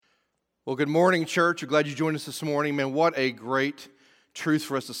Well, good morning, church. We're glad you joined us this morning. Man, what a great truth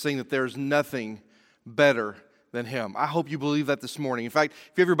for us to sing, that there's nothing better than Him. I hope you believe that this morning. In fact,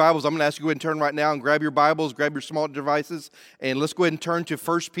 if you have your Bibles, I'm going to ask you to go ahead and turn right now and grab your Bibles, grab your small devices, and let's go ahead and turn to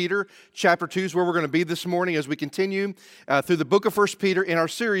 1 Peter chapter 2 is where we're going to be this morning as we continue through the book of 1 Peter in our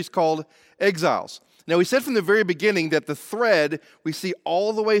series called Exiles. Now, we said from the very beginning that the thread we see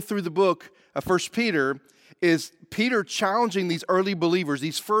all the way through the book of 1 Peter is Peter challenging these early believers,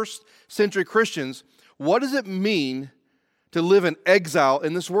 these first century Christians. What does it mean to live in exile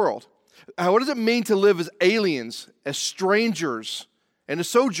in this world? What does it mean to live as aliens, as strangers, and as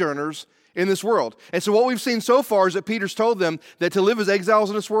sojourners in this world? And so what we've seen so far is that Peter's told them that to live as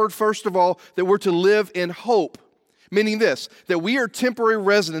exiles in this world, first of all, that we're to live in hope. Meaning this, that we are temporary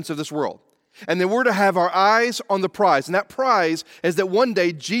residents of this world. And then we're to have our eyes on the prize. And that prize is that one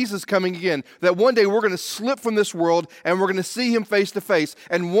day Jesus is coming again. That one day we're going to slip from this world and we're going to see Him face to face.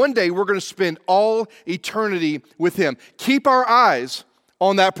 And one day we're going to spend all eternity with Him. Keep our eyes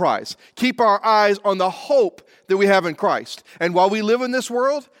on that prize. Keep our eyes on the hope that we have in Christ. And while we live in this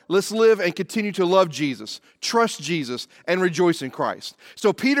world, let's live and continue to love Jesus, trust Jesus, and rejoice in Christ.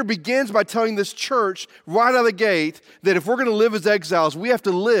 So Peter begins by telling this church right out of the gate that if we're going to live as exiles, we have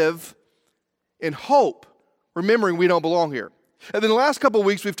to live in hope, remembering we don't belong here. And then the last couple of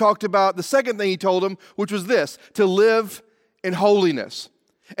weeks, we've talked about the second thing he told them, which was this, to live in holiness.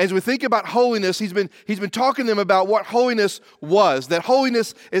 As we think about holiness, he's been talking to them about what holiness was, that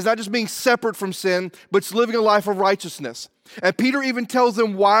holiness is not just being separate from sin, but it's living a life of righteousness. And Peter even tells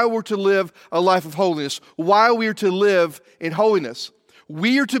them why we're to live a life of holiness, why we are to live in holiness.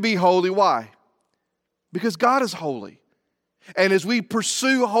 We are to be holy. Why? Because God is holy. And as we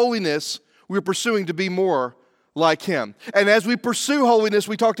pursue holiness, we're pursuing to be more like Him. And as we pursue holiness,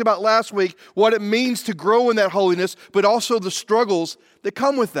 we talked about last week what it means to grow in that holiness, but also the struggles that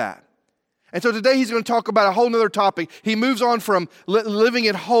come with that. And so today he's going to talk about a whole other topic. He moves on from living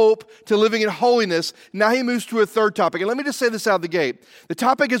in hope to living in holiness. Now he moves to a third topic. And let me just say this out of the gate. The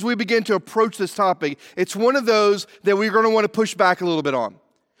topic, as we begin to approach this topic, it's one of those that we're going to want to push back a little bit on.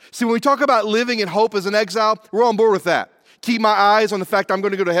 See, when we talk about living in hope as an exile, we're on board with that. Keep my eyes on the fact I'm going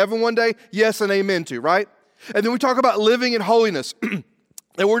to go to heaven one day. Yes and amen to, right? And then we talk about living in holiness.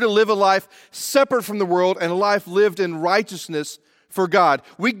 That we're to live a life separate from the world and a life lived in righteousness for God.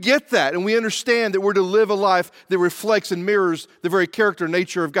 We get that and we understand that we're to live a life that reflects and mirrors the very character and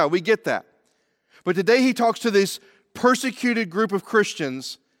nature of God. We get that. But today he talks to this persecuted group of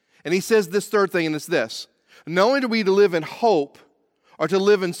Christians and he says this third thing, and it's this. Not only do we to live in hope or to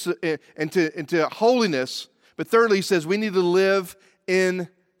live into holiness, but thirdly, he says we need to live in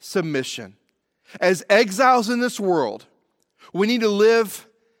submission. As exiles in this world, we need to live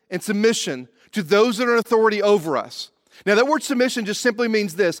in submission to those that are in authority over us. Now, that word submission just simply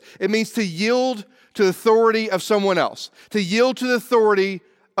means this. It means to yield to the authority of someone else, to yield to the authority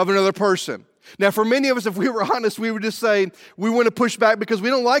of another person. Now, for many of us, if we were honest, we would just say we want to push back because we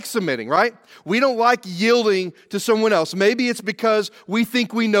don't like submitting, right? We don't like yielding to someone else. Maybe it's because we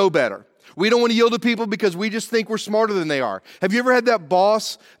think we know better. We don't want to yield to people because we just think we're smarter than they are. Have you ever had that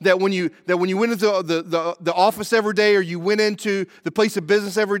boss that when you went into the office every day or you went into the place of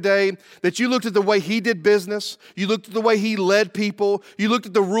business every day, that you looked at the way he did business, you looked at the way he led people, you looked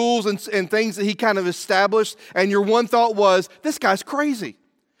at the rules and things that he kind of established, and your one thought was, this guy's crazy.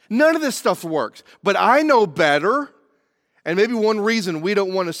 None of this stuff works, but I know better. And maybe one reason we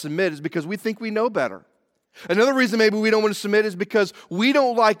don't want to submit is because we think we know better. Another reason maybe we don't want to submit is because we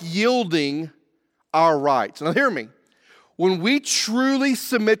don't like yielding our rights. Now hear me. When we truly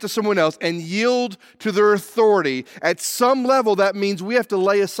submit to someone else and yield to their authority, at some level that means we have to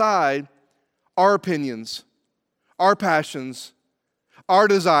lay aside our opinions, our passions, our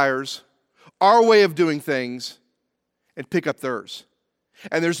desires, our way of doing things, and pick up theirs.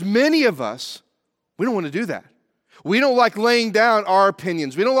 And there's many of us, we don't want to do that. We don't like laying down our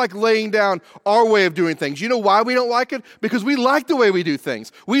opinions. We don't like laying down our way of doing things. You know why we don't like it? Because we like the way we do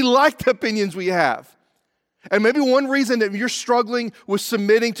things. We like the opinions we have. And maybe one reason that you're struggling with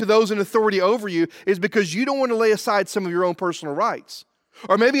submitting to those in authority over you is because you don't want to lay aside some of your own personal rights.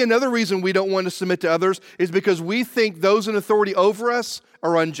 Or maybe another reason we don't want to submit to others is because we think those in authority over us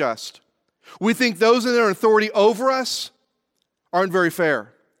are unjust. We think those in their authority over us aren't very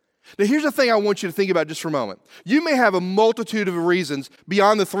fair. Now, here's the thing I want you to think about just for a moment. You may have a multitude of reasons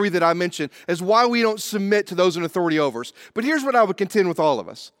beyond the three that I mentioned as why we don't submit to those in authority over us. But here's what I would contend with all of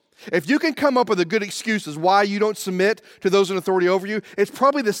us. If you can come up with a good excuse as why you don't submit to those in authority over you, it's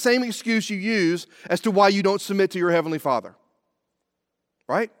probably the same excuse you use as to why you don't submit to your Heavenly Father.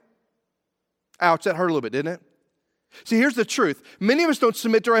 Right? Ouch, that hurt a little bit, didn't it? See, here's the truth. Many of us don't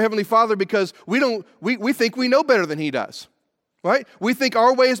submit to our Heavenly Father because we think we know better than He does. Right? We think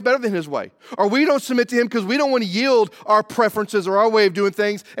our way is better than His way. Or we don't submit to Him because we don't want to yield our preferences or our way of doing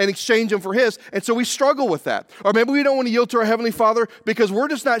things and exchange them for His. And so we struggle with that. Or maybe we don't want to yield to our Heavenly Father because we're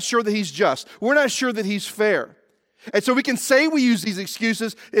just not sure that He's just. We're not sure that He's fair. And so we can say we use these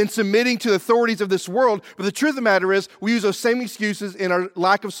excuses in submitting to the authorities of this world, but the truth of the matter is we use those same excuses in our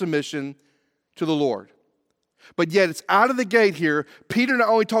lack of submission to the Lord. But yet it's out of the gate here. Peter not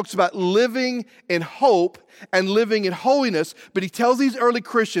only talks about living in hope and living in holiness, but he tells these early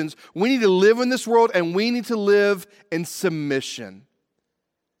Christians we need to live in this world and we need to live in submission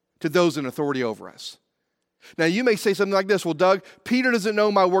to those in authority over us. Now you may say something like this, well, Doug, Peter doesn't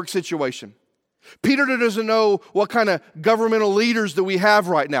know my work situation. Peter doesn't know what kind of governmental leaders that we have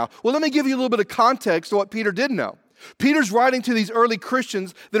right now. Well, let me give you a little bit of context to what Peter did know. Peter's writing to these early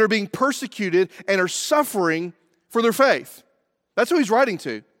Christians that are being persecuted and are suffering for their faith. That's who he's writing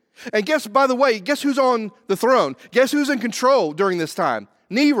to. And by the way, guess who's on the throne? Guess who's in control during this time?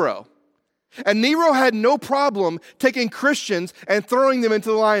 Nero. And Nero had no problem taking Christians and throwing them into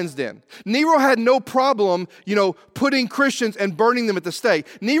the lion's den. Nero had no problem, putting Christians and burning them at the stake.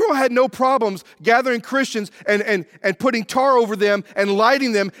 Nero had no problems gathering Christians and putting tar over them and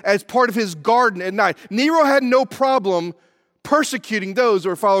lighting them as part of his garden at night. Nero had no problem persecuting those who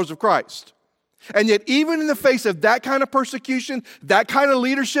are followers of Christ. And yet, even in the face of that kind of persecution, that kind of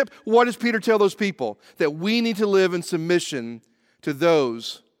leadership, what does Peter tell those people? That we need to live in submission to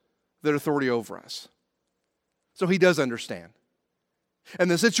those that authority over us. So he does understand.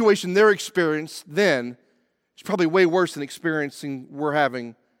 And the situation they're experiencing then is probably way worse than experiencing we're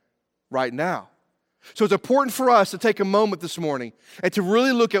having right now. So it's important for us to take a moment this morning and to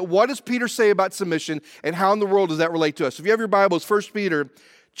really look at what does Peter say about submission and how in the world does that relate to us. If you have your Bibles, 1 Peter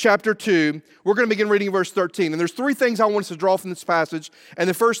chapter 2, we're going to begin reading verse 13. And there's three things I want us to draw from this passage. And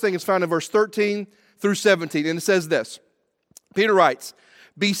the first thing is found in verse 13 through 17. And it says this. Peter writes,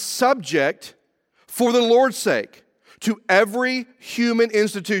 "Be subject for the Lord's sake to every human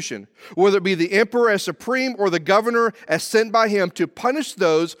institution, whether it be the emperor as supreme or the governor as sent by him to punish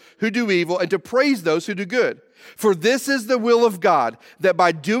those who do evil and to praise those who do good. For this is the will of God, that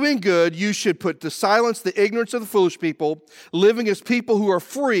by doing good you should put to silence the ignorance of the foolish people, living as people who are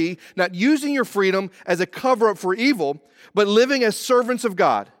free, not using your freedom as a cover-up for evil, but living as servants of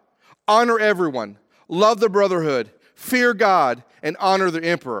God. Honor everyone, love the brotherhood, fear God, and honor the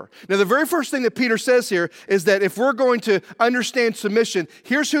emperor." Now, the very first thing that Peter says here is that if we're going to understand submission,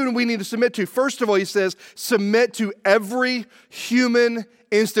 here's who we need to submit to. First of all, he says, submit to every human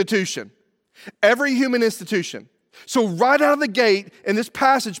institution. Every human institution. So right out of the gate, in this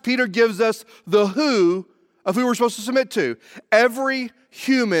passage, Peter gives us the who of who we're supposed to submit to. Every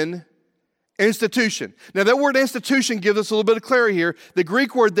human institution. Now that word institution gives us a little bit of clarity here. The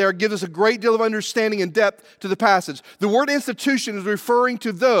Greek word there gives us a great deal of understanding and depth to the passage. The word institution is referring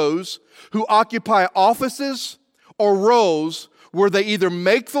to those who occupy offices or roles where they either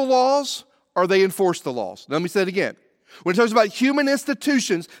make the laws or they enforce the laws. Let me say it again. When it talks about human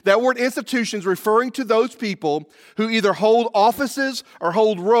institutions, that word institution is referring to those people who either hold offices or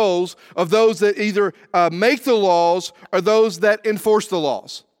hold roles of those that either make the laws or those that enforce the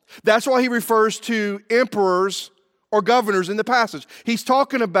laws. That's why he refers to emperors or governors in the passage. He's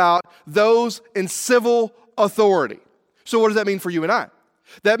talking about those in civil authority. So what does that mean for you and I?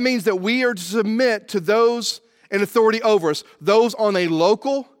 That means that we are to submit to those in authority over us, those on a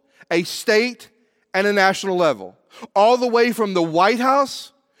local, a state, and a national level. All the way from the White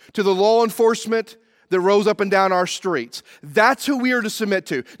House to the law enforcement that rose up and down our streets. That's who we are to submit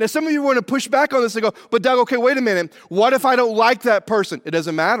to. Now, some of you want to push back on this and go, but Doug, okay, wait a minute. What if I don't like that person? It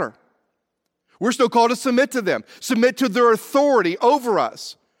doesn't matter. We're still called to submit to them. Submit to their authority over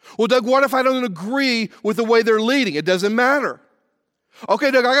us. Well, Doug, what if I don't agree with the way they're leading? It doesn't matter.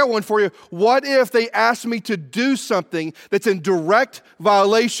 Okay, Doug, I got one for you. What if they ask me to do something that's in direct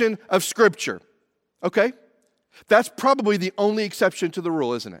violation of Scripture? Okay, that's probably the only exception to the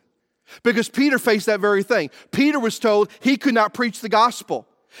rule, isn't it? Because Peter faced that very thing. Peter was told he could not preach the gospel.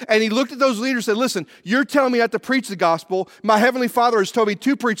 And he looked at those leaders and said, listen, you're telling me I have to preach the gospel. My heavenly Father has told me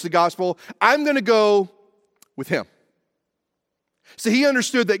to preach the gospel. I'm going to go with him. So he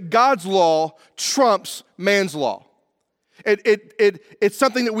understood that God's law trumps man's law. It's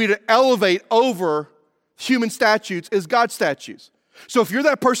something that we to elevate over human statutes is God's statutes. So if you're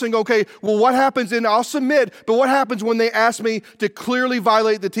that person, go, okay, well, what happens, and I'll submit, but what happens when they ask me to clearly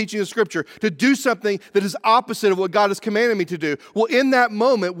violate the teaching of Scripture, to do something that is opposite of what God has commanded me to do? Well, in that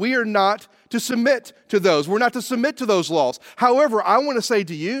moment, we are not to submit to those. We're not to submit to those laws. However, I want to say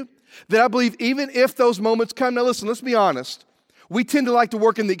to you that I believe even if those moments come, now listen, let's be honest. We tend to like to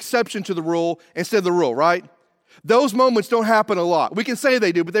work in the exception to the rule instead of the rule, right? Those moments don't happen a lot. We can say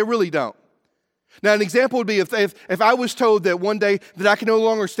they do, but they really don't. Now, an example would be if I was told that one day that I could no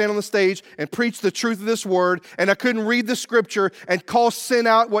longer stand on the stage and preach the truth of this word, and I couldn't read the scripture and call sin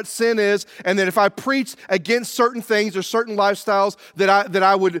out what sin is, and that if I preached against certain things or certain lifestyles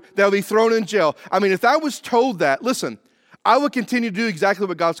that would be thrown in jail. I mean, if I was told that, listen, I would continue to do exactly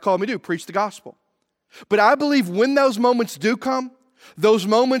what God's called me to do, preach the gospel. But I believe when those moments do come, those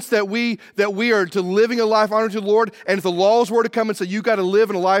moments that we are to living a life honoring to the Lord, and if the laws were to come and say you got to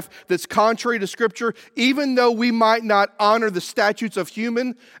live in a life that's contrary to Scripture, even though we might not honor the statutes of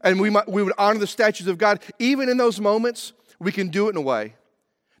human, and we would honor the statutes of God, even in those moments, we can do it in a way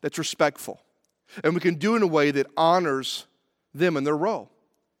that's respectful. And we can do it in a way that honors them and their role.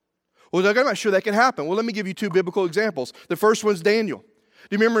 Well, Doug, I'm not sure that can happen. Well, let me give you two biblical examples. The first one's Daniel. Do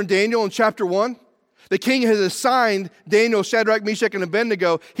you remember in Daniel in chapter 1? The king has assigned Daniel, Shadrach, Meshach, and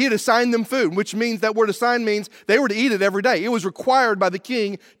Abednego. He had assigned them food, which means that word assigned means they were to eat it every day. It was required by the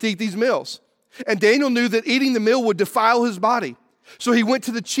king to eat these meals. And Daniel knew that eating the meal would defile his body. So he went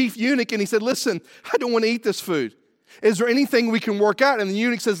to the chief eunuch and he said, listen, I don't want to eat this food. Is there anything we can work out? And the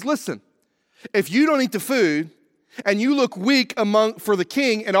eunuch says, listen, if you don't eat the food and you look weak for the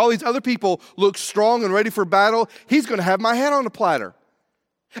king and all these other people look strong and ready for battle, he's going to have my head on a platter.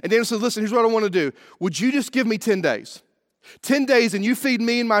 And Daniel says, listen, here's what I want to do. Would you just give me 10 days? 10 days and you feed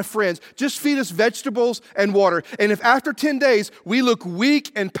me and my friends. Just feed us vegetables and water. And if after 10 days we look weak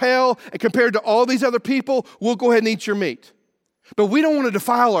and pale and compared to all these other people, we'll go ahead and eat your meat. But we don't want to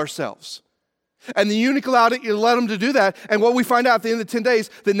defile ourselves. And the eunuch allowed him to do that. And what we find out at the end of the 10 days,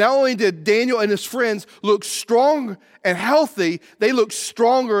 that not only did Daniel and his friends look strong and healthy, they looked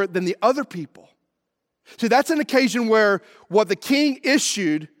stronger than the other people. See, that's an occasion where what the king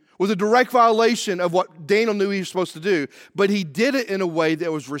issued was a direct violation of what Daniel knew he was supposed to do, but he did it in a way that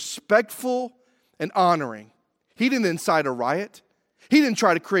was respectful and honoring. He didn't incite a riot. He didn't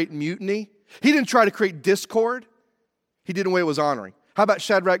try to create mutiny. He didn't try to create discord. He did it in a way that was honoring. How about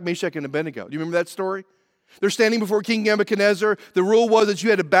Shadrach, Meshach, and Abednego? Do you remember that story? They're standing before King Nebuchadnezzar. The rule was that you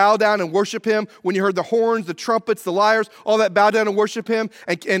had to bow down and worship him. When you heard the horns, the trumpets, the lyres, all that, bow down and worship him.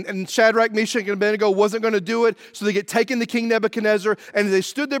 And Shadrach, Meshach, and Abednego wasn't going to do it, so they get taken to King Nebuchadnezzar. And as they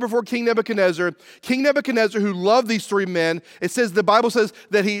stood there before King Nebuchadnezzar, who loved these three men, the Bible says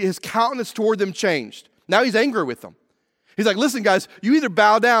that his countenance toward them changed. Now he's angry with them. He's like, listen, guys, you either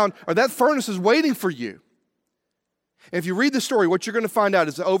bow down or that furnace is waiting for you. And if you read the story, what you're going to find out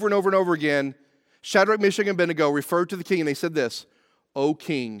is that over and over and over again, Shadrach, Meshach, and Abednego referred to the king and they said this, O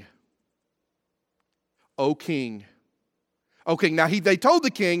king, O king, O king. Now they told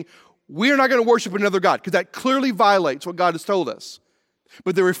the king, we're not going to worship another god because that clearly violates what God has told us.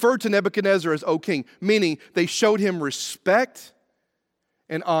 But they referred to Nebuchadnezzar as O king, meaning they showed him respect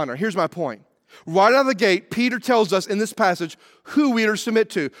and honor. Here's my point. Right out of the gate, Peter tells us in this passage who we are to submit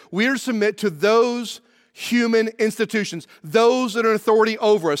to. We are to submit to those human institutions, those that are in authority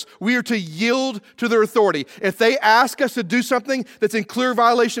over us. We are to yield to their authority. If they ask us to do something that's in clear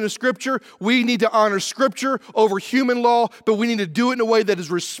violation of Scripture, we need to honor Scripture over human law, but we need to do it in a way that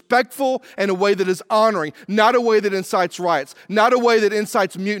is respectful and a way that is honoring, not a way that incites riots, not a way that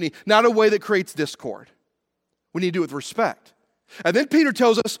incites mutiny, not a way that creates discord. We need to do it with respect. And then Peter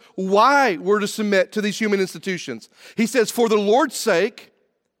tells us why we're to submit to these human institutions. He says, for the Lord's sake,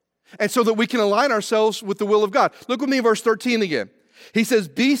 and so that we can align ourselves with the will of God. Look with me in verse 13 again. He says,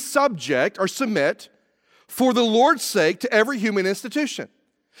 be subject or submit for the Lord's sake to every human institution.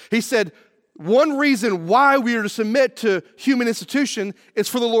 He said, one reason why we are to submit to human institution is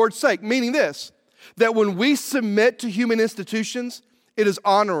for the Lord's sake, meaning this, that when we submit to human institutions, it is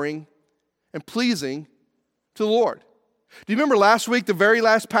honoring and pleasing to the Lord. Do you remember last week, the very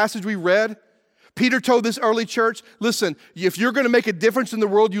last passage we read? Peter told this early church, listen, if you're going to make a difference in the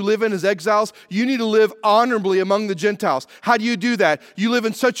world you live in as exiles, you need to live honorably among the Gentiles. How do you do that? You live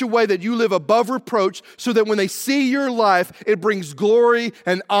in such a way that you live above reproach so that when they see your life, it brings glory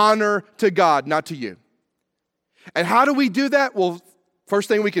and honor to God, not to you. And how do we do that? Well, first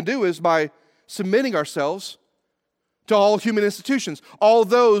thing we can do is by submitting ourselves to all human institutions, all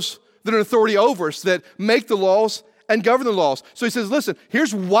those that are in authority over us, that make the laws and govern the laws. So he says, listen,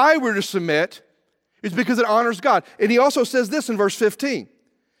 here's why we're to submit. It's because it honors God. And he also says this in verse 15.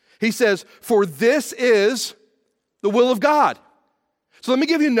 He says, for this is the will of God. So let me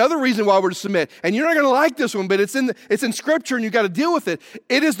give you another reason why we're to submit. And you're not going to like this one, but it's in Scripture and you've got to deal with it.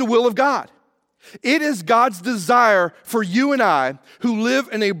 It is the will of God. It is God's desire for you and I who live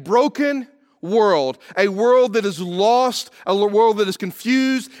in a broken, world, a world that is lost, a world that is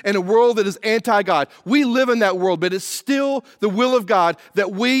confused, and a world that is anti-God. We live in that world, but it's still the will of God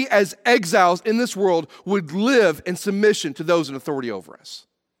that we as exiles in this world would live in submission to those in authority over us.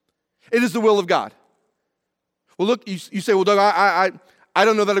 It is the will of God. Well, look, you say, well, Doug, I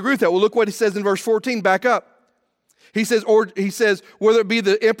don't know that I agree with that. Well, look what he says in verse 14, back up. He says, whether it be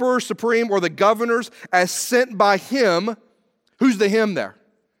the emperor supreme or the governors as sent by him. Who's the him there?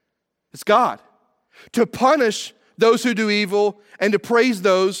 It's God. To punish those who do evil and to praise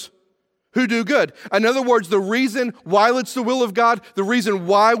those who do good. In other words, the reason why it's the will of God, the reason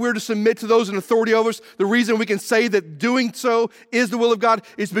why we're to submit to those in authority over us, the reason we can say that doing so is the will of God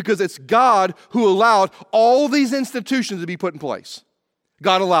is because it's God who allowed all these institutions to be put in place.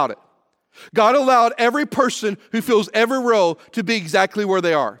 God allowed it. God allowed every person who fills every role to be exactly where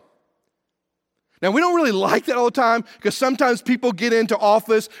they are. Now, we don't really like that all the time because sometimes people get into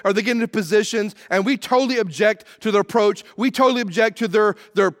office or they get into positions and we totally object to their approach. We totally object to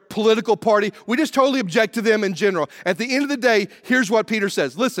their political party. We just totally object to them in general. At the end of the day, here's what Peter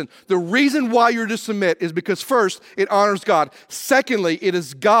says. Listen, the reason why you're to submit is because first, it honors God. Secondly, it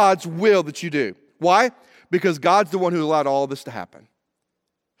is God's will that you do. Why? Because God's the one who allowed all of this to happen.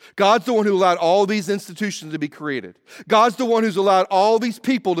 God's the one who allowed all these institutions to be created. God's the one who's allowed all these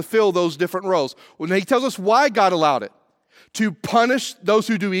people to fill those different roles. When he tells us why God allowed it, to punish those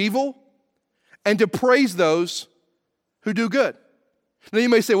who do evil and to praise those who do good. Now you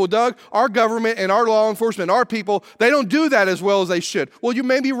may say, well, Doug, our government and our law enforcement, our people, they don't do that as well as they should. Well, you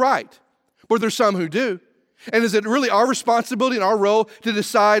may be right, but there's some who do. And is it really our responsibility and our role to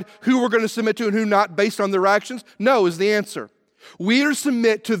decide who we're going to submit to and who not based on their actions? No, is the answer. We are to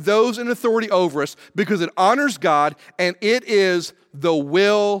submit to those in authority over us because it honors God and it is the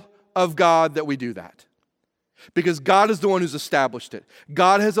will of God that we do that. Because God is the one who's established it.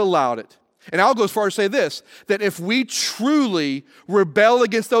 God has allowed it. And I'll go as far as to say this, that if we truly rebel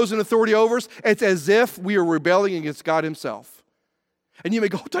against those in authority over us, it's as if we are rebelling against God himself. And you may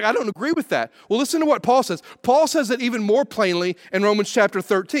go, I don't agree with that. Well, listen to what Paul says. Paul says it even more plainly in Romans chapter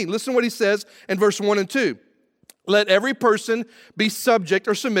 13. Listen to what he says in verse 1 and 2. Let every person be subject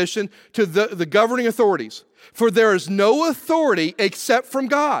or submission to the governing authorities. For there is no authority except from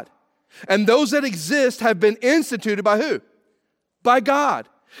God. And those that exist have been instituted by who? By God.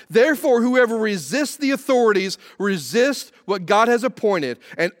 Therefore, whoever resists the authorities resists what God has appointed.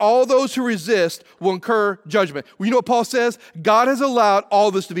 And all those who resist will incur judgment. Well, you know what Paul says? God has allowed all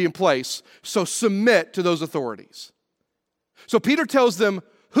this to be in place. So submit to those authorities. So Peter tells them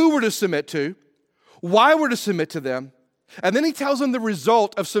who we're to submit to, why we're to submit to them, and then he tells them the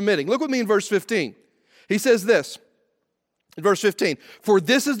result of submitting. Look with me in verse 15. He says this, in verse 15, for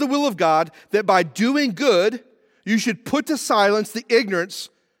this is the will of God, that by doing good, you should put to silence the ignorance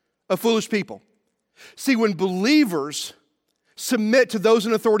of foolish people. See, when believers submit to those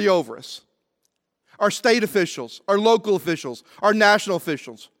in authority over us, our state officials, our local officials, our national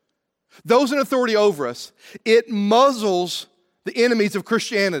officials, those in authority over us, it muzzles the enemies of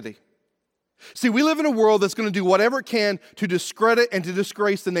Christianity. See, we live in a world that's going to do whatever it can to discredit and to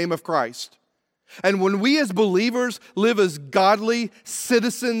disgrace the name of Christ. And when we as believers live as godly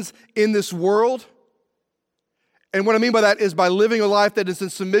citizens in this world, and what I mean by that is by living a life that is in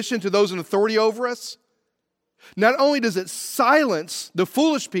submission to those in authority over us, not only does it silence the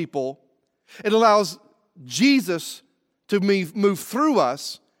foolish people, it allows Jesus to move through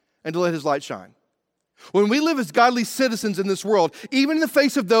us and to let his light shine. When we live as godly citizens in this world, even in the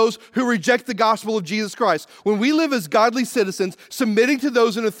face of those who reject the gospel of Jesus Christ, when we live as godly citizens, submitting to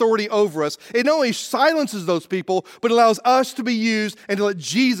those in authority over us, it not only silences those people, but allows us to be used and to let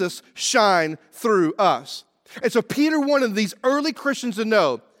Jesus shine through us. And so Peter wanted these early Christians to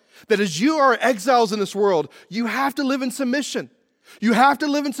know that as you are exiles in this world, you have to live in submission. You have to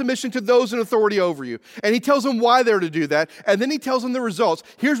live in submission to those in authority over you. And he tells them why they're to do that, and then he tells them the results.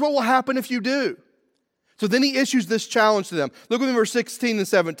 Here's what will happen if you do. So then he issues this challenge to them. Look at verse 16 and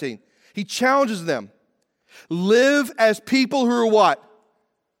 17. He challenges them. Live as people who are what?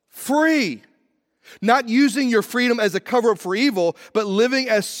 Free. Not using your freedom as a cover-up for evil, but living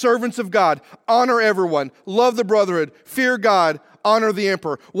as servants of God. Honor everyone. Love the brotherhood. Fear God. Honor the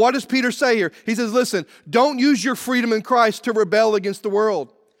emperor. What does Peter say here? He says, listen, don't use your freedom in Christ to rebel against the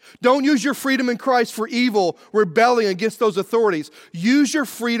world. Don't use your freedom in Christ for evil, rebelling against those authorities. Use your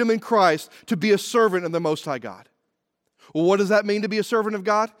freedom in Christ to be a servant of the Most High God. Well, what does that mean to be a servant of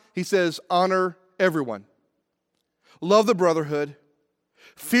God? He says, honor everyone. Love the brotherhood.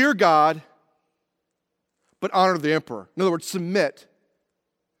 Fear God, but honor the emperor. In other words, submit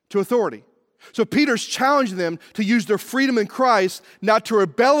to authority. So Peter's challenging them to use their freedom in Christ not to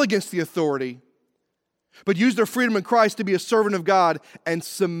rebel against the authority, but use their freedom in Christ to be a servant of God and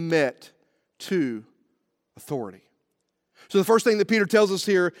submit to authority. So the first thing that Peter tells us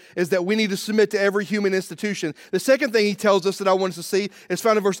here is that we need to submit to every human institution. The second thing he tells us that I want us to see is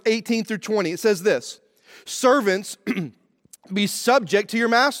found in verse 18 through 20. It says this, servants, be subject to your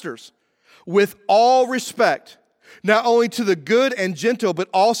masters with all respect, not only to the good and gentle, but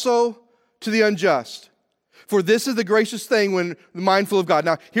also to the unjust. For this is the gracious thing when mindful of God.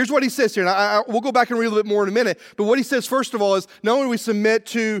 Now, here's what he says here, and we'll go back and read a little bit more in a minute, but what he says, first of all, is not only do we submit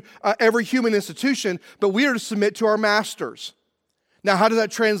to every human institution, but we are to submit to our masters. Now, how does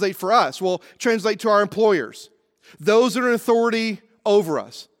that translate for us? Well, translate to our employers, those that are in authority over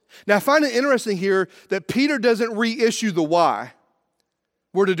us. Now, I find it interesting here that Peter doesn't reissue the why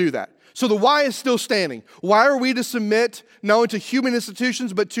we're to do that. So the why is still standing. Why are we to submit not only to human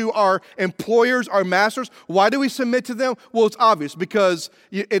institutions, but to our employers, our masters? Why do we submit to them? Well, it's obvious, because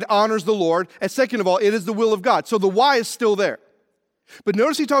it honors the Lord. And second of all, it is the will of God. So the why is still there. But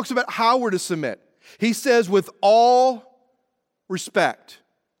notice he talks about how we're to submit. He says, with all respect.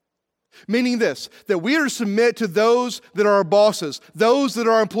 Meaning this, that we are to submit to those that are our bosses, those that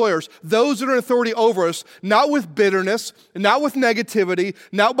are our employers, those that are in authority over us, not with bitterness, not with negativity,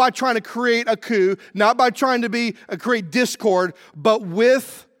 not by trying to create a coup, not by trying to create discord, but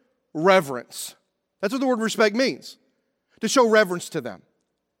with reverence. That's what the word respect means, to show reverence to them.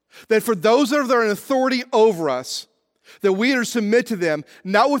 That for those that are in authority over us, that we are to submit to them,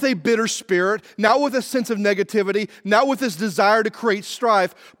 not with a bitter spirit, not with a sense of negativity, not with this desire to create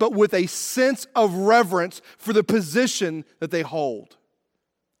strife, but with a sense of reverence for the position that they hold.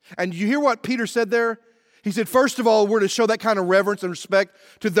 And you hear what Peter said there? He said, first of all, we're to show that kind of reverence and respect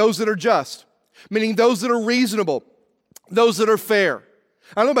to those that are just, meaning those that are reasonable, those that are fair.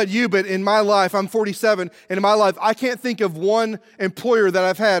 I don't know about you, but in my life, I'm 47, and in my life, I can't think of one employer that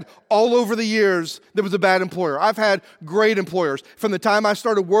I've had all over the years that was a bad employer. I've had great employers. From the time I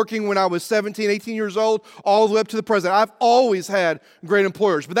started working when I was 17, 18 years old, all the way up to the present, I've always had great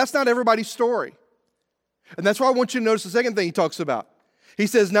employers. But that's not everybody's story. And that's why I want you to notice the second thing he talks about. He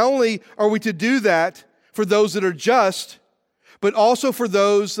says, not only are we to do that for those that are just, but also for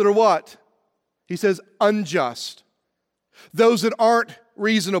those that are what? He says, unjust. Those that aren't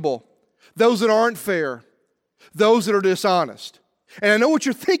reasonable, those that aren't fair, those that are dishonest. And I know what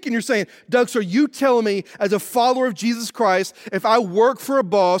you're thinking. You're saying, Doug, so are you telling me as a follower of Jesus Christ, if I work for a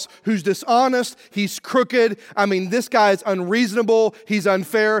boss who's dishonest, he's crooked, this guy is unreasonable, he's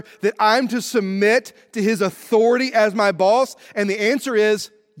unfair, that I'm to submit to his authority as my boss? And the answer is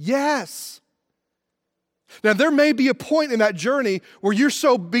yes. Now, there may be a point in that journey where you're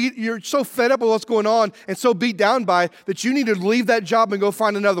so fed up with what's going on and so beat down by that you need to leave that job and go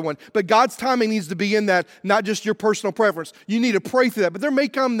find another one. But God's timing needs to be in that, not just your personal preference. You need to pray through that. But there may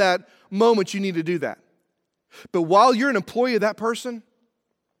come that moment you need to do that. But while you're an employee of that person,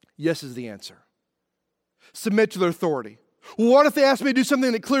 yes is the answer. Submit to their authority. Well, what if they ask me to do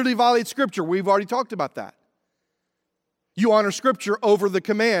something that clearly violates Scripture? We've already talked about that. You honor Scripture over the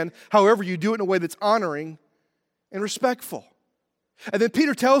command. However, you do it in a way that's honoring and respectful. And then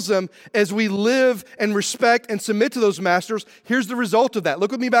Peter tells them, as we live and respect and submit to those masters, here's the result of that.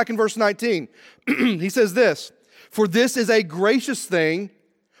 Look with me back in verse 19. He says this, for this is a gracious thing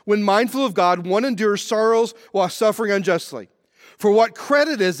when mindful of God, one endures sorrows while suffering unjustly. For what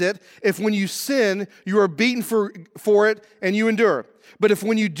credit is it if when you sin, you are beaten for it and you endure? But if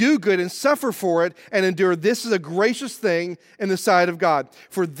when you do good and suffer for it and endure, this is a gracious thing in the sight of God.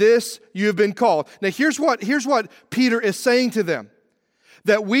 For this you have been called. Now here's what Peter is saying to them.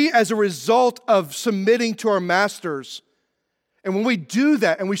 That we, as a result of submitting to our masters, and when we do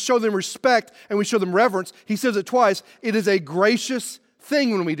that and we show them respect and we show them reverence, he says it twice, it is a gracious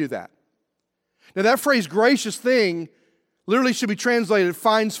thing when we do that. Now that phrase, gracious thing, literally should be translated,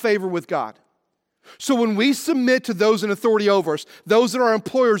 finds favor with God. So when we submit to those in authority over us, those that are our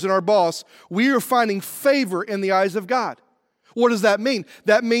employers and our boss, we are finding favor in the eyes of God. What does that mean?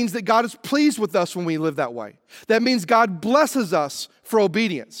 That means that God is pleased with us when we live that way. That means God blesses us for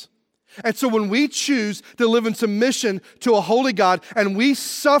obedience. And so when we choose to live in submission to a holy God and we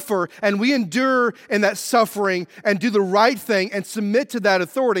suffer and we endure in that suffering and do the right thing and submit to that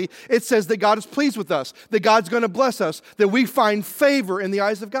authority, it says that God is pleased with us, that God's going to bless us, that we find favor in the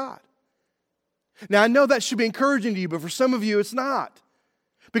eyes of God. Now, I know that should be encouraging to you, but for some of you, it's not.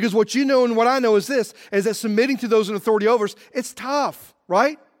 Because what you know and what I know is this, is that submitting to those in authority over us, it's tough,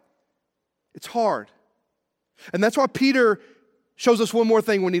 right? It's hard. And that's why Peter shows us one more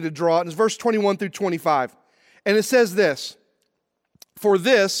thing we need to draw out. And it's verse 21 through 25. And it says this, for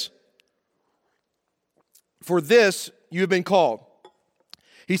this, For this you have been called.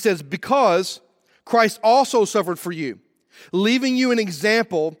 He says, because Christ also suffered for you, leaving you an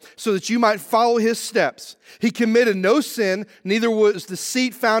example so that you might follow his steps. He committed no sin, neither was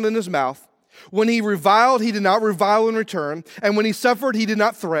deceit found in his mouth. When he reviled, he did not revile in return. And when he suffered, he did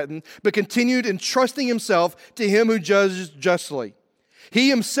not threaten, but continued entrusting himself to him who judges justly. He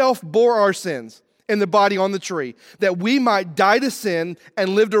himself bore our sins in the body on the tree, that we might die to sin and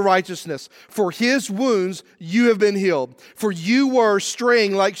live to righteousness. For his wounds you have been healed. For you were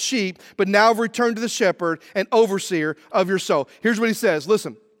straying like sheep, but now have returned to the shepherd and overseer of your soul. Here's what he says.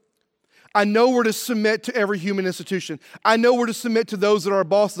 Listen, I know we're to submit to every human institution. I know we're to submit to those that are our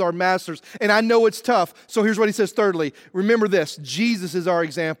bosses, our masters, and I know it's tough. So here's what he says thirdly. Remember this, Jesus is our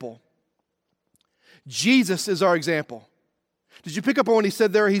example. Jesus is our example. Did you pick up on what he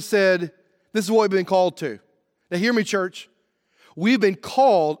said there? He said, this is what we've been called to. Now hear me, church. We've been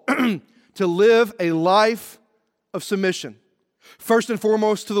called to live a life of submission. First and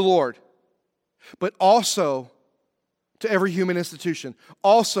foremost to the Lord, but also to every human institution.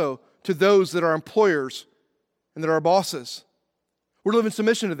 Also to those that are employers and that are our bosses. We're to live in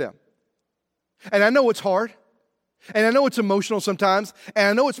submission to them. And I know it's hard. And I know it's emotional sometimes. And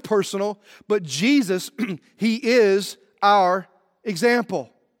I know it's personal. But Jesus, he is our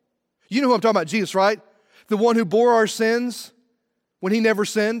example. You know who I'm talking about, Jesus, right? The one who bore our sins when he never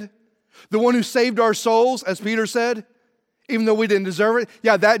sinned. The one who saved our souls, as Peter said, even though we didn't deserve it.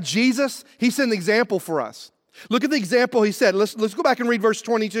 Yeah, that Jesus, he set an example for us. Look at the example he said. Let's go back and read verse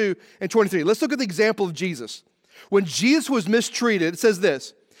 22 and 23. Let's look at the example of Jesus. When Jesus was mistreated, it says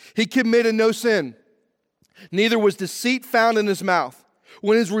this, he committed no sin, neither was deceit found in his mouth.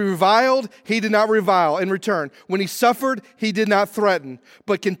 When he was reviled, he did not revile in return. When he suffered, he did not threaten,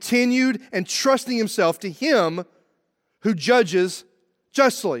 but continued entrusting himself to him who judges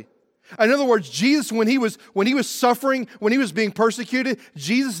justly. In other words, Jesus, when he was suffering, when he was being persecuted,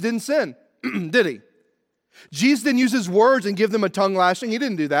 Jesus didn't sin, did he? Jesus didn't use his words and give them a tongue lashing. He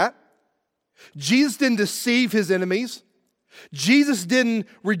didn't do that. Jesus didn't deceive his enemies. Jesus didn't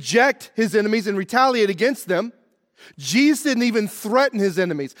reject his enemies and retaliate against them. Jesus didn't even threaten his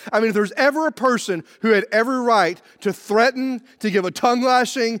enemies. I mean, if there's ever a person who had every right to threaten, to give a tongue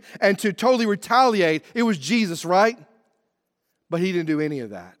lashing, and to totally retaliate, it was Jesus, right? But he didn't do any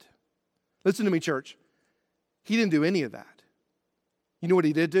of that. Listen to me, church. He didn't do any of that. You know what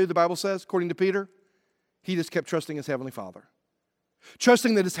he did do, the Bible says, according to Peter? He just kept trusting his Heavenly Father.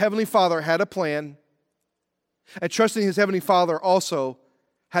 Trusting that his Heavenly Father had a plan, and trusting his Heavenly Father also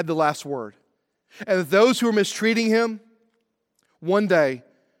had the last word. And that those who were mistreating him, one day,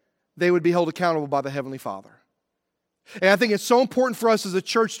 they would be held accountable by the Heavenly Father. And I think it's so important for us as a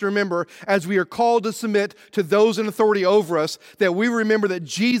church to remember, as we are called to submit to those in authority over us, that we remember that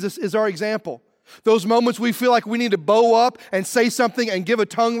Jesus is our example. Those moments we feel like we need to bow up and say something and give a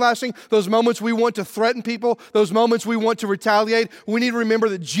tongue lashing, those moments we want to threaten people, those moments we want to retaliate, we need to remember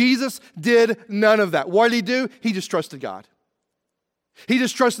that Jesus did none of that. What did he do? He just trusted God. He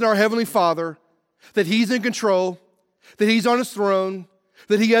just trusted our Heavenly Father, that he's in control, that he's on his throne,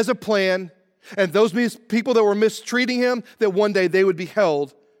 that he has a plan, and those people that were mistreating him, that one day they would be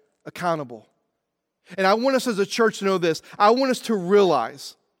held accountable. And I want us as a church to know this. I want us to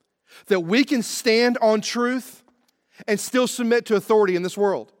realize that we can stand on truth and still submit to authority in this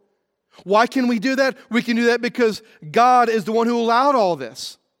world. Why can we do that? We can do that because God is the one who allowed all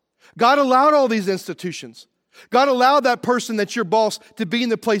this. God allowed all these institutions. God allowed that person that's your boss to be in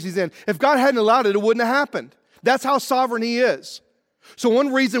the place he's in. If God hadn't allowed it, it wouldn't have happened. That's how sovereign he is. So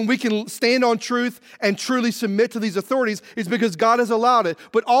one reason we can stand on truth and truly submit to these authorities is because God has allowed it,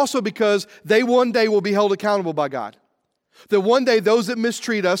 but also because they one day will be held accountable by God. That one day those that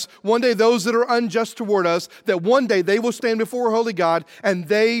mistreat us, one day those that are unjust toward us, that one day they will stand before a holy God and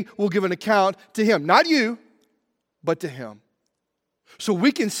they will give an account to him. Not you, but to him. So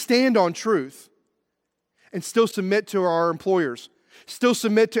we can stand on truth and still submit to our employers, still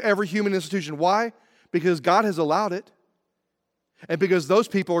submit to every human institution. Why? Because God has allowed it. And because those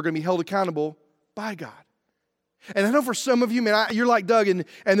people are going to be held accountable by God. And I know for some of you, man, you're like Doug, and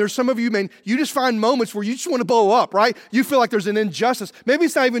there's some of you, man, you just find moments where you just want to bow up, right? You feel like there's an injustice. Maybe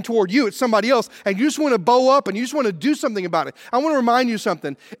it's not even toward you, it's somebody else, and you just want to bow up and you just want to do something about it. I want to remind you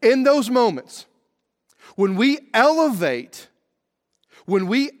something. In those moments, when we elevate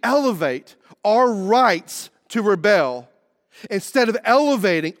our rights to rebel, instead of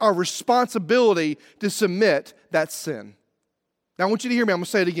elevating our responsibility to submit, that's sin. Now I want you to hear me, I'm going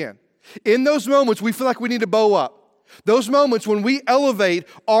to say it again. In those moments, we feel like we need to bow up. Those moments when we elevate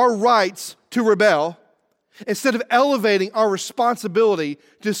our rights to rebel, instead of elevating our responsibility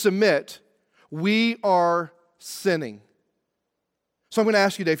to submit, We are sinning. So I'm going to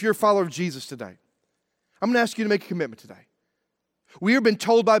ask you today, if you're a follower of Jesus today, I'm going to ask you to make a commitment today. We have been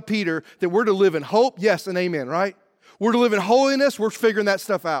told by Peter that we're to live in hope, yes, and amen, right? We're to live in holiness, we're figuring that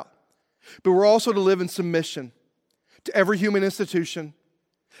stuff out. But we're also to live in submission to every human institution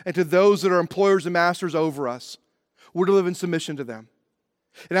and to those that are employers and masters over us. We're to live in submission to them.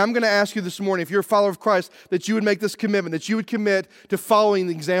 And I'm going to ask you this morning, if you're a follower of Christ, that you would make this commitment, that you would commit to following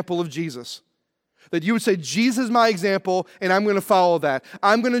the example of Jesus. That you would say, Jesus is my example, and I'm going to follow that.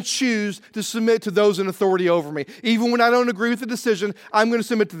 I'm going to choose to submit to those in authority over me. Even when I don't agree with the decision, I'm going to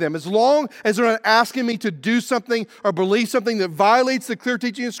submit to them. As long as they're not asking me to do something or believe something that violates the clear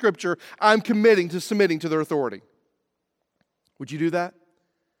teaching of Scripture, I'm committing to submitting to their authority. Would you do that?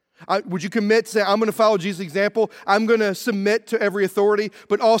 Would you commit to say, I'm going to follow Jesus' example, I'm going to submit to every authority,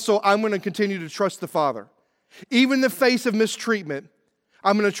 but also I'm going to continue to trust the Father. Even in the face of mistreatment,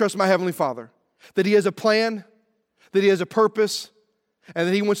 I'm going to trust my Heavenly Father. That He has a plan, that He has a purpose, and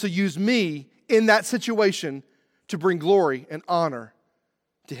that He wants to use me in that situation to bring glory and honor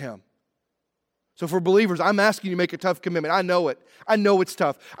to Him. So for believers, I'm asking you to make a tough commitment. I know it. I know it's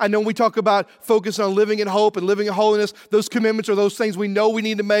tough. I know when we talk about focus on living in hope and living in holiness, those commitments are those things we know we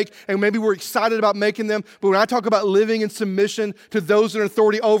need to make, and maybe we're excited about making them. But when I talk about living in submission to those in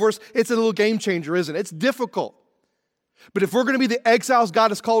authority over us, it's a little game changer, isn't it? It's difficult. But if we're going to be the exiles God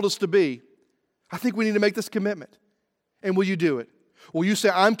has called us to be, I think we need to make this commitment. And will you do it? Will you say,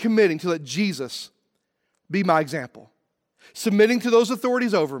 I'm committing to let Jesus be my example, submitting to those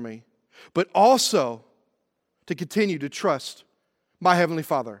authorities over me, but also to continue to trust my Heavenly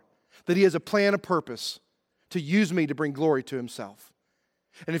Father, that He has a plan, a purpose to use me to bring glory to Himself.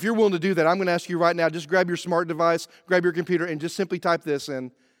 And if you're willing to do that, I'm going to ask you right now, just grab your smart device, grab your computer, and just simply type this in,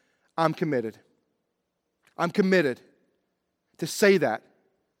 I'm committed. I'm committed to say that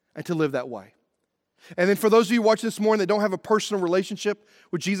and to live that way. And then for those of you watching this morning that don't have a personal relationship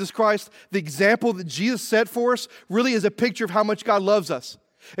with Jesus Christ, the example that Jesus set for us really is a picture of how much God loves us.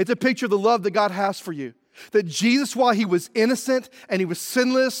 It's a picture of the love that God has for you. That Jesus, while He was innocent and He was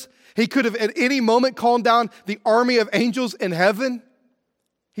sinless, He could have at any moment calmed down the army of angels in heaven.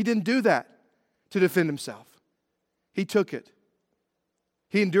 He didn't do that to defend Himself. He took it.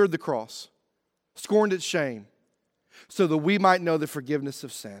 He endured the cross, scorned its shame, so that we might know the forgiveness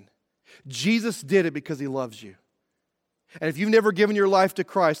of sin. Jesus did it because He loves you. And if you've never given your life to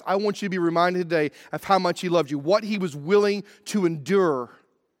Christ, I want you to be reminded today of how much He loved you, what He was willing to endure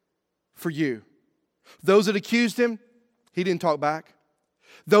for you. Those that accused Him, He didn't talk back.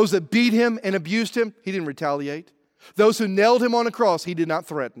 Those that beat Him and abused Him, He didn't retaliate. Those who nailed Him on a cross, He did not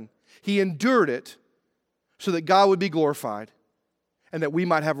threaten. He endured it so that God would be glorified and that we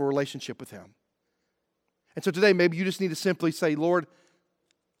might have a relationship with Him. And so today, maybe you just need to simply say, Lord,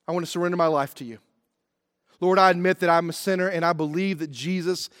 I want to surrender my life to You. Lord, I admit that I'm a sinner and I believe that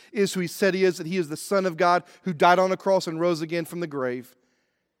Jesus is who He said He is, that He is the Son of God who died on the cross and rose again from the grave.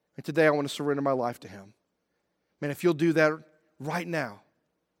 And today I want to surrender my life to Him. Man, if you'll do that right now,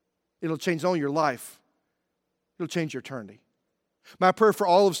 it'll change not only your life, it'll change your eternity. My prayer for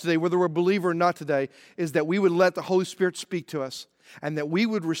all of us today, whether we're a believer or not today, is that we would let the Holy Spirit speak to us and that we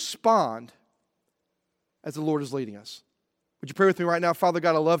would respond as the Lord is leading us. Would you pray with me right now? Father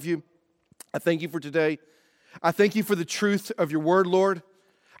God, I love You. I thank You for today. I thank You for the truth of Your word, Lord.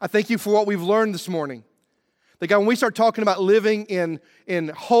 I thank You for what we've learned this morning. That God, when we start talking about living in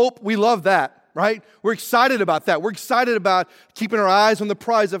hope, we love that, right? We're excited about that. We're excited about keeping our eyes on the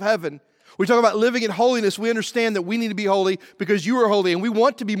prize of heaven. We talk about living in holiness. We understand that we need to be holy because You are holy, and we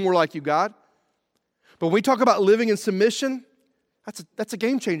want to be more like You, God. But when we talk about living in submission, that's a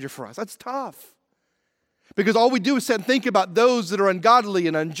game changer for us. That's tough. Because all we do is sit and think about those that are ungodly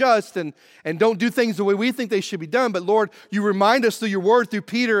and unjust and don't do things the way we think they should be done. But Lord, You remind us through Your word, through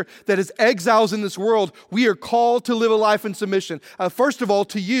Peter, that as exiles in this world, we are called to live a life in submission. First of all,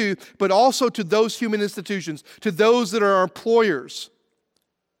 to You, but also to those human institutions, to those that are our employers.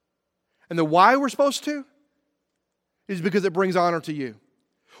 And the why we're supposed to is because it brings honor to You.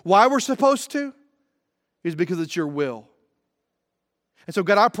 Why we're supposed to is because it's Your will. And so,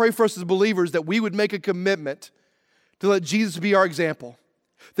 God, I pray for us as believers that we would make a commitment to let Jesus be our example,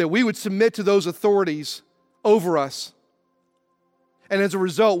 that we would submit to those authorities over us. And as a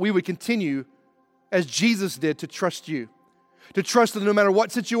result, we would continue, as Jesus did, to trust You, to trust that no matter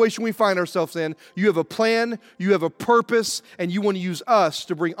what situation we find ourselves in, You have a plan, You have a purpose, and You want to use us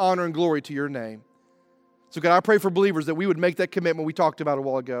to bring honor and glory to Your name. So, God, I pray for believers that we would make that commitment we talked about a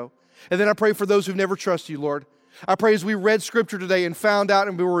while ago. And then I pray for those who've never trusted You, Lord, I pray as we read Scripture today and found out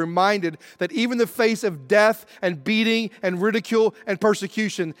and we were reminded that even in the face of death and beating and ridicule and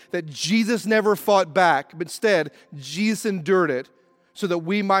persecution, that Jesus never fought back, but instead, Jesus endured it so that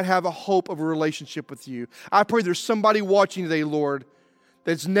we might have a hope of a relationship with you. I pray there's somebody watching today, Lord,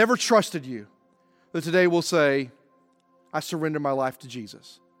 that's never trusted you, that today will say, I surrender my life to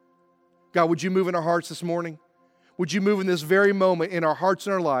Jesus. God, would you move in our hearts this morning? Would you move in this very moment in our hearts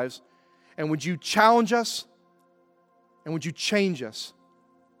and our lives? And would you challenge us? And would you change us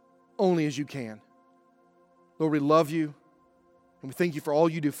only as you can? Lord, we love you, and we thank you for all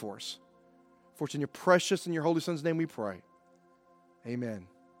you do for us. For it's in your precious and your holy Son's name we pray. Amen.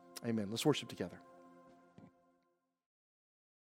 Amen. Let's worship together.